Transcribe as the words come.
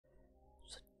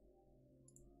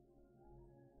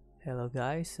Hello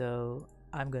guys, so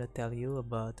I'm gonna tell you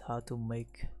about how to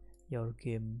make your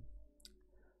game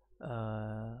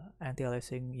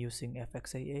anti-aliasing using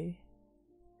FXAA,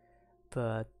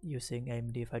 but using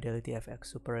AMD Fidelity FX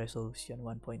Super Resolution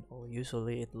 1.0.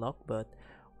 Usually it locked, but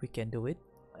we can do it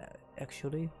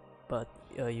actually, but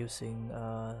using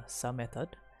some method.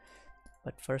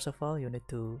 But first of all, you need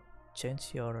to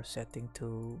change your setting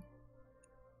to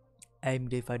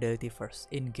AMD Fidelity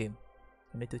first in game.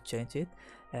 You need to change it,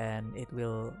 and it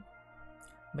will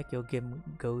make your game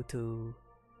go to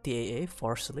TAA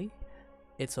forcefully.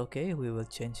 It's okay, we will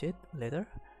change it later.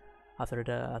 After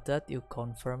that you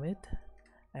confirm it,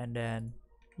 and then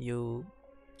you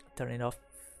turn it off.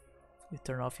 You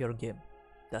turn off your game.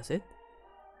 That's it.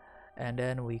 And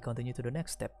then we continue to the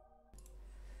next step.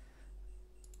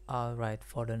 Alright,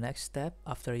 for the next step,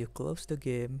 after you close the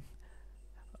game,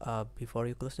 before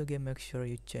you close the game, make sure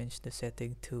you change the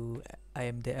setting to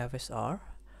AMD FSR.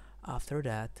 After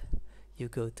that, you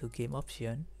go to game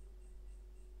option.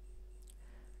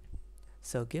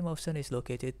 So game option is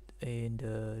located in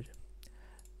the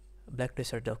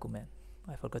blacklist document.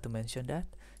 I forgot to mention that.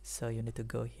 So you need to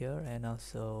go here and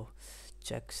also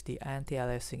check the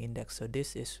anti-aliasing index. So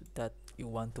this is that you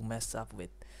want to mess up with.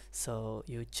 So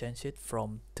you change it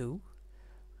from 2.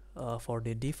 For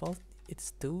the default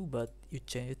it's 2, but you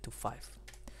change it to 5.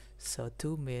 So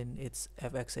 2 mean it's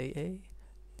FXAA.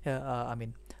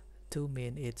 2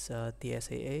 mean it's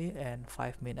TSAA, and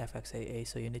 5 mean FXAA.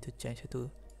 So you need to change it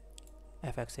to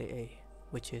FXAA,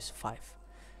 which is 5.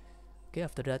 Okay,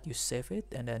 after that you save it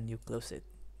and then you close it.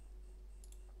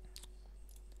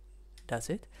 That's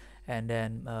it. And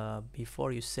then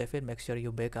before you save it, make sure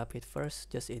you backup it first,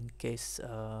 just in case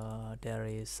there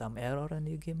is some error in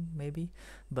the game maybe.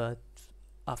 But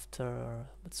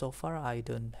so far I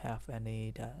don't have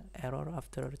any error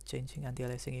after changing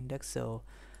anti-aliasing index, so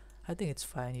I think it's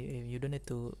fine. You don't need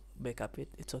to backup it,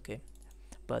 it's okay,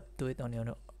 but do it on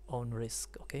your own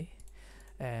risk. Okay,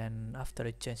 and after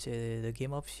you change the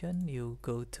game option, you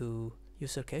go to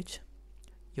user cache.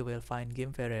 You will find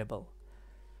game variable.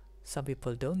 Some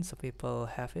people don't, some people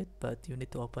have it, but you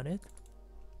need to open it,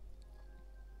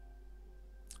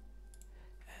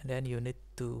 and then you need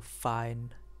to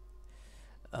find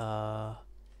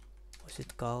what's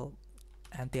it called,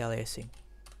 anti-aliasing.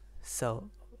 So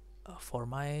for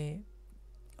my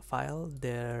file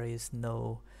there is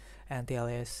no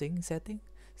anti-aliasing setting,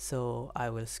 so I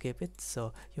will skip it.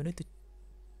 So you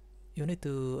need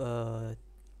to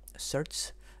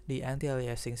search the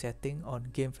anti-aliasing setting on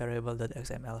game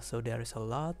variable.xml. So there is a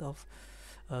lot of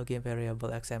game variable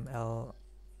XML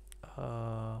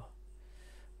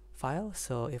file.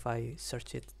 So if I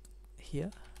search it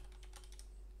here,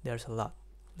 there's a lot,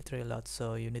 literally a lot.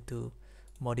 So you need to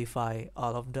modify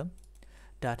all of them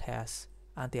that has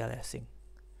anti-aliasing.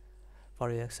 For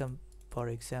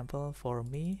example, for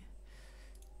me,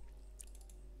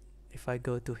 if I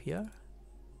go to here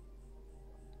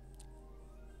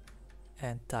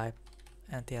and type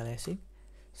anti-aliasing,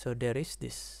 so there is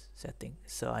this setting,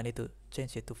 so I need to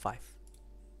change it to 5.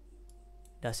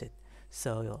 That's it.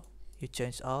 So you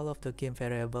change all of the game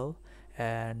variable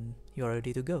and you're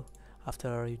ready to go.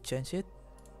 After you change it,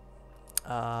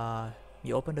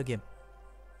 you open the game.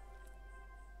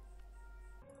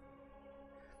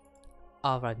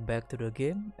 Alright, back to the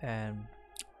game, and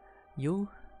you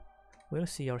will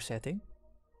see your setting,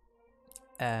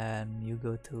 and you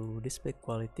go to display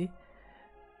quality.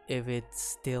 If it's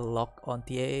still locked on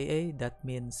TAA, that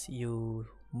means you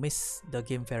miss the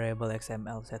game variable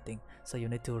XML setting, so you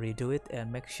need to redo it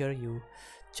and make sure you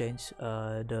change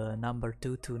the number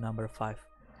 2 to number 5.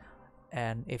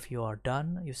 And if you are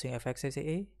done using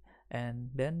FXAA, and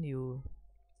then you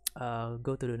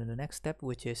go to the next step,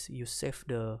 which is you save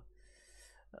the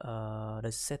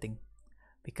setting,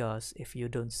 because if you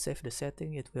don't save the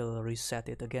setting, it will reset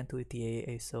it again to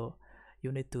TAA. So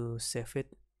you need to save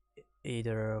it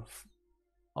either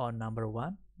on number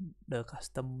 1, the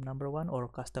custom number 1, or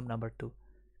custom number 2.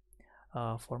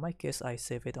 For my case, I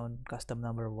save it on custom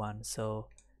number 1. So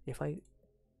if I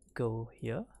go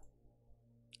here,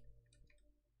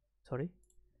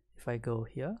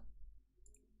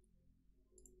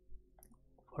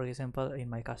 for example, in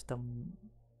my custom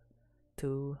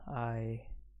 2, I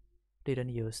didn't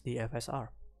use the FSR.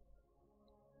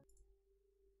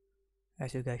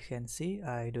 As you guys can see,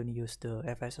 I don't use the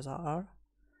FSR.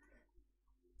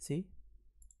 See,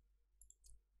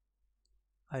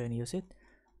 I don't use it.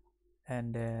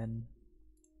 And then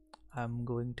I'm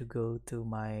going to go to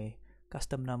my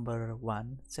custom number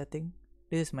 1 setting.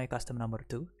 This is my custom number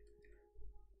 2,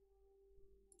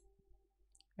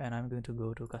 and I'm going to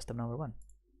go to custom number 1.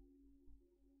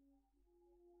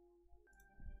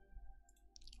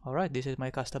 Alright, this is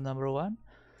my custom number 1,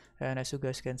 and as you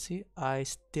guys can see, I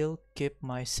still keep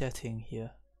my setting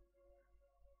here.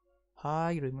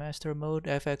 High remaster mode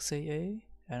FXAA,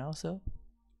 and also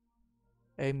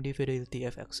AMD Fidelity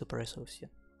FX Super Resolution.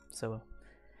 So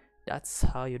that's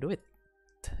how you do it.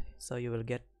 So you will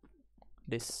get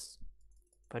this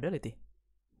fidelity.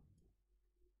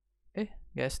 Okay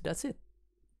guys, that's it.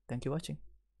 Thank you for watching.